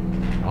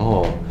然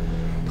后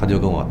他就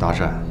跟我搭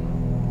讪。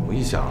我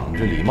一想，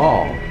这礼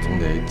貌总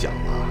得讲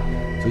吧，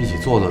就一起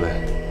坐坐呗。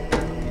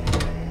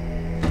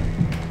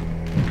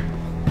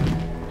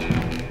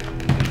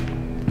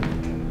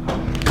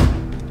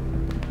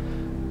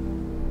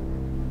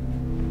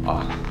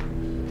啊，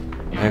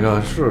那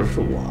个是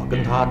我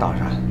跟他搭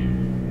讪，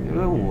因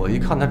为我一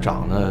看他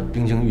长得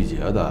冰清玉洁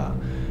的，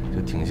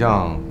就挺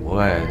像国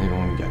外那种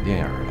演电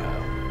影的，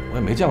我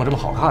也没见过这么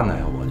好看的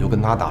呀，我就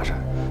跟他搭讪。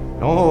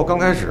然后刚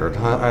开始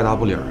他爱答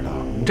不理的，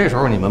这时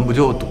候你们不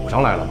就堵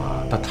上来了吗？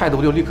他态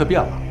度就立刻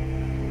变了。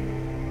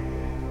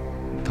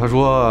他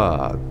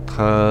说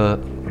她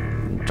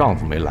丈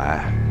夫没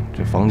来，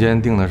这房间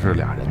订的是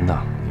俩人的，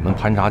你们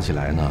盘查起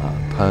来呢，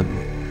他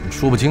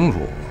说不清楚，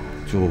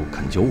就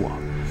恳求我，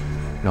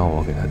让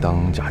我给他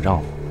当假丈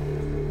夫。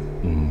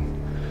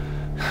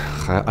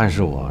还暗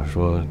示我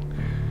说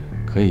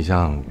可以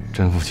像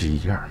真夫妻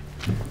一样。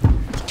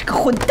你这个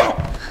混蛋！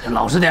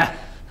老实点，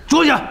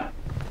坐下。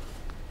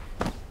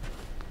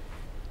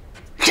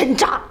人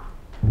渣！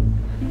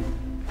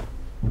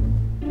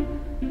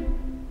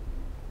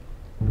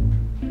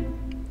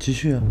继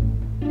续啊。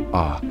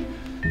啊，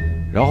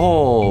然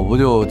后不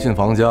就进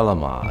房间了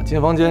吗？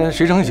进房间，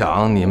谁成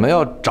想你们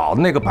要找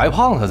的那个白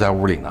胖子在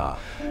屋里呢。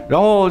然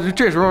后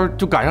这时候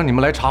就赶上你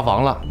们来查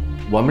房了。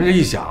我们这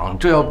一想，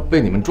这要被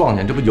你们撞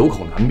见，这不有口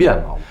难辩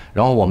吗？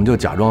然后我们就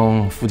假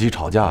装夫妻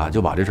吵架，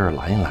就把这事儿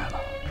拦下来了。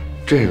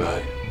这个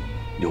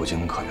有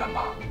情可原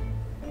吧？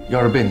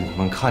要是被你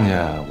们看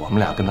见我们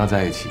俩跟他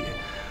在一起，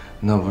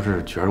那不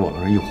是觉得我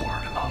们是一伙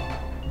的吗？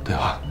对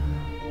吧？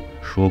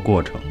说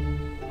过程。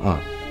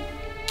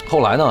后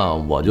来呢，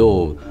我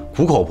就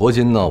苦口婆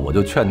心呢，我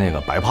就劝那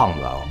个白胖子，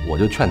我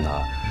就劝他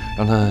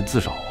让他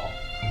自首。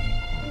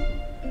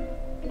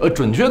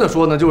准确的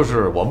说呢，就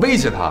是我威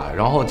胁他，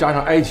然后加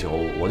上哀求，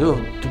我就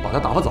把他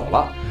打发走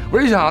了。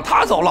我一想，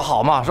他走了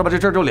好嘛，是吧？这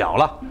事儿就了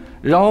了。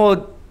然后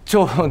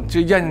就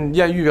艳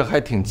遇还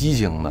挺激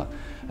情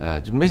的，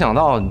就没想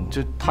到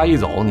就他一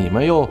走，你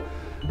们又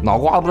脑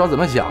瓜子不知道怎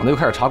么想的，又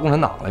开始查共产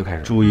党了，又开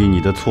始。注意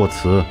你的措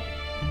辞。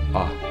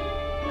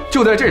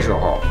就在这时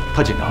候，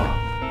他紧张了。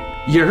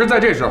也是在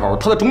这时候，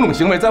他的种种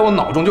行为在我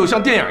脑中就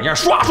像电影一样，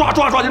刷刷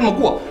刷刷就这么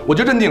过，我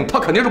就认定他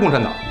肯定是共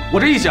产党。我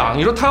这一想，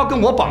你说他要跟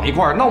我绑一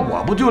块儿，那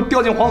我不就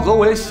掉进黄河，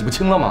我也洗不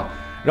清了吗？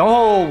然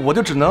后我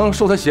就只能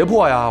受他胁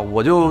迫呀，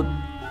我就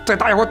在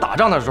大家伙打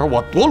仗的时候，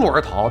我夺路而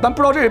逃，但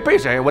不知道这被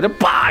谁，我就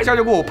啪一下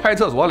就给我拍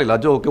厕所里了，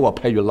就给我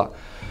拍晕了。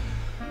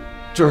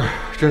就是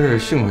真是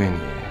幸亏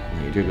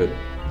你这个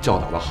教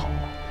导的好，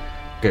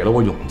给了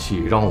我勇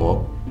气，让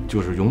我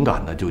就是勇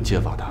敢的就揭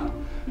发他，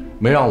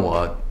没让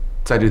我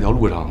在这条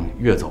路上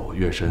越走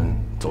越深，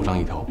走上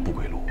一条不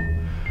归路。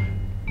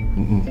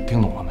你听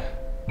懂了没？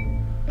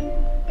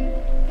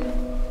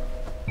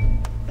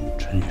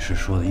陈女士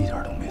说的一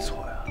点都没错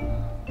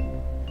呀，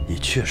你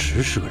确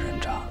实是个人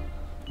渣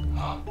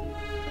啊，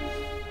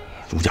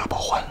如假包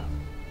换。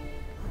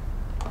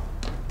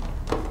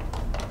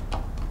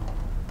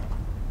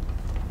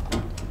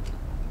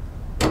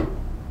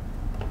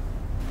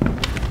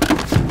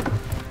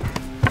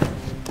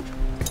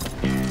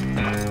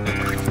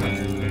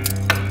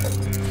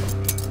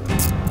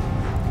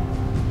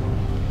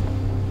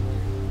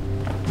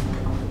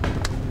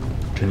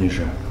陈女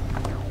士，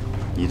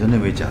你的那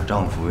位假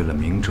丈夫为了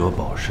明哲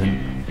保身，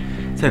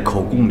在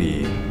口供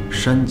里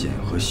删减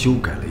和修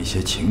改了一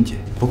些情节。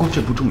不过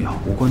这不重要，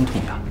无关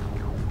痛痒。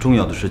重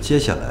要的是接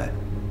下来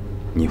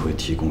你会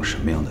提供什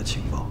么样的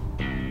情报？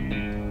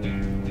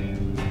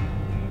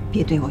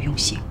别对我用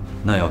刑，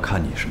那要看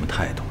你什么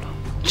态度了。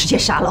直接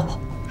杀了我。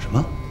什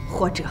么？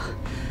或者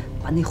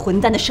把那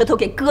混蛋的舌头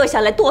给割下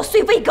来剁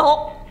碎喂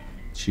狗。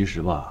其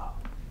实吧，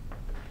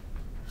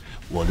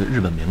我的日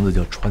本名字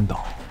叫川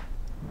岛。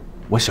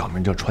我小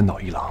名叫川岛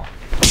一郎，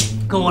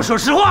跟我说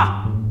实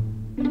话。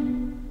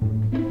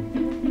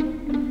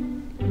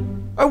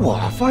我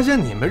发现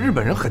你们日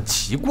本人很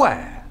奇怪，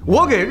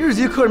我给日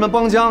籍客人们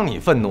帮腔，你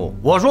愤怒；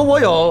我说我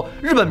有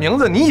日本名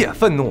字，你也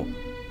愤怒。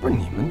不是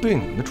你们对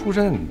你们的出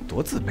身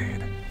多自卑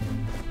的。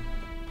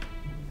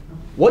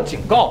我警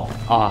告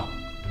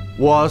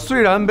我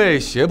虽然被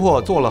胁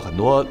迫做了很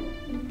多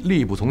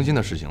力不从心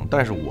的事情，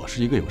但是我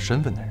是一个有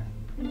身份的人。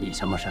你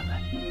什么身份？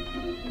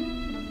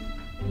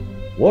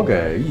我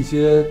给一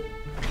些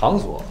场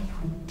所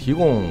提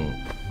供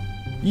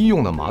医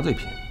用的麻醉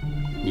品。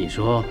你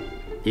说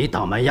你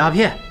倒卖鸦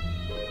片？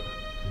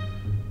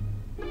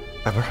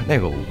哎，不是那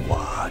个，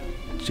我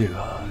这个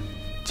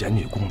检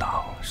举共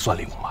党算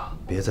立功吧？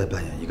别再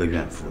扮演一个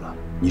怨妇了，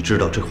你知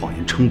道这谎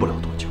言撑不了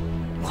多久。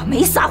我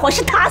没撒谎，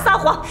是他撒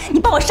谎。你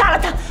帮我杀了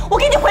他，我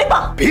给你回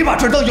报。别把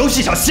这当游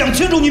戏想，想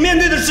清楚你面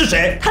对的是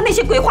谁。他那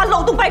些鬼话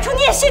漏洞百出，你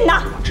也信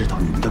呐？我知道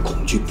你们的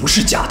恐惧不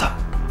是假的。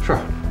是，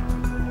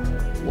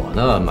我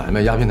呢买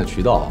卖鸦片的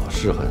渠道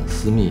是很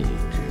私密，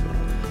这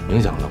个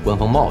影响了官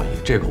方贸易，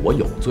这个我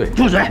有罪。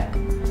住嘴！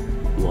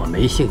我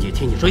没兴趣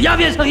听你说鸦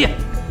片生意。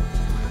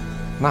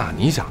那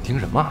你想听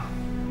什么？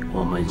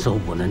我们搜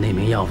捕的那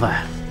名要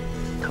犯，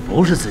他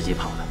不是自己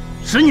跑的，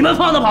是你们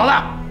放他跑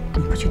的。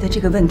你不觉得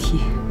这个问题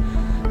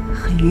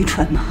很愚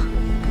蠢吗？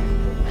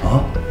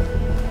啊？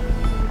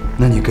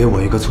那你给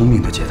我一个聪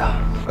明的解答。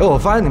哎，我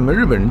发现你们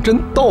日本人真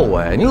逗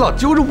哎！你老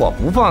揪着我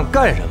不放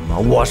干什么？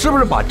我是不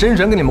是把真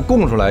神给你们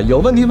供出来？有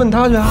问题问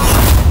他去啊！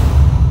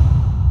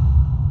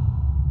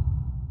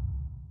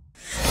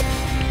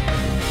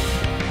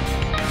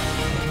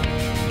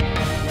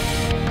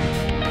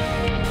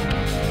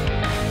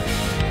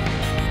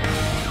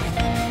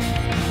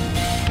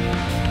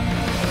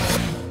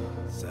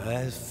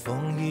在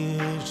风雨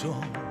中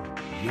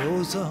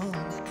游走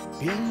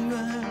边缘，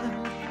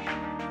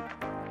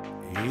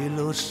一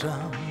路上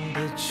的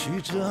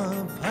曲折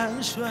盘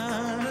旋，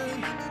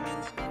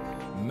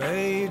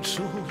每一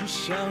处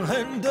伤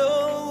痕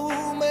都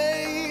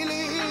美丽，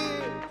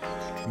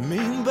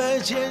明白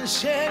艰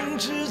险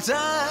只在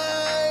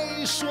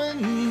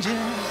瞬间。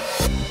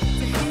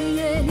在黑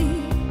夜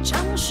里尝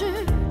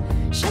试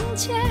深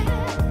切，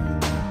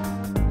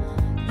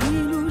一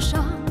路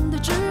上的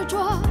执着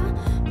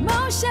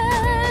冒险，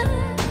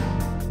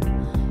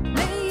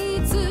每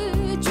一次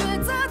抉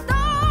择都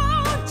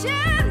坚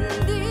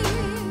定，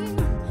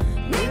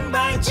明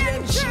白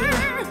坚持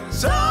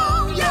总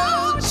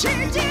有奇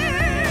迹。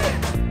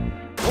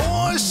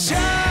我相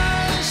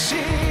信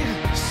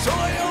所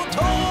有痛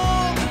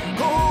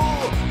苦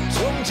终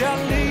将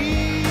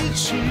离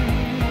去，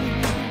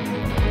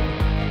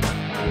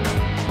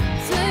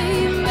最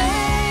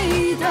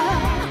美的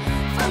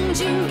风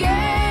景给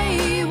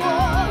我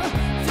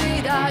最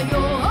大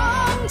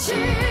勇气。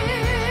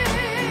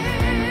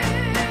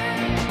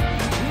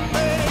每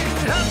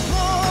当我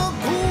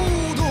孤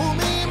独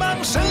迷茫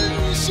深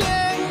陷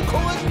困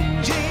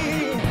境，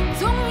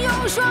总有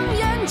双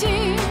眼睛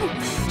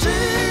指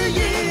引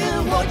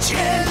我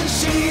前行。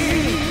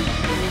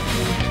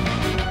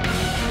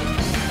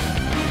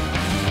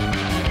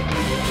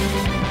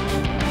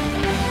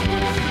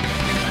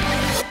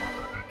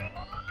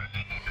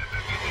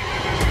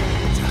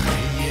在黑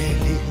夜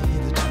里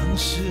的城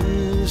市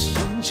深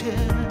切，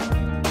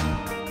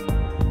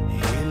一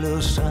路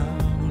上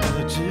的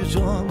执着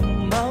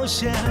冒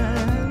险，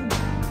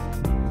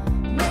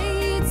每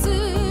一次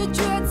抉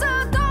择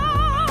都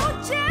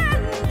坚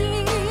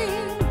定，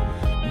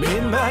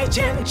明白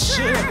坚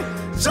持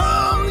总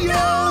有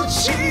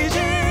奇迹。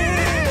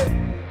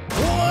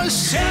我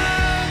相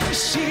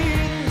信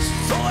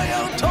所有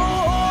痛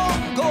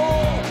苦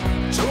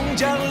终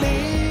将离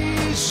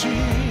去，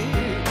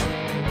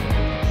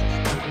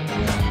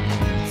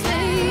最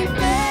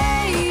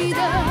美的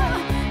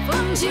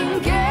风景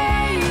给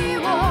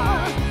我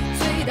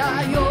最大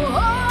勇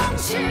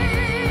气。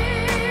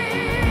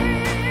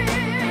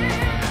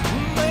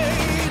每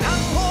当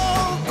我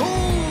孤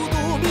独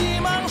迷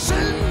茫深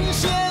陷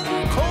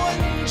困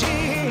境，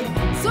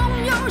总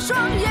有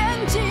双眼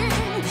睛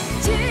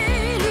激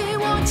励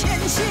我前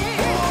行。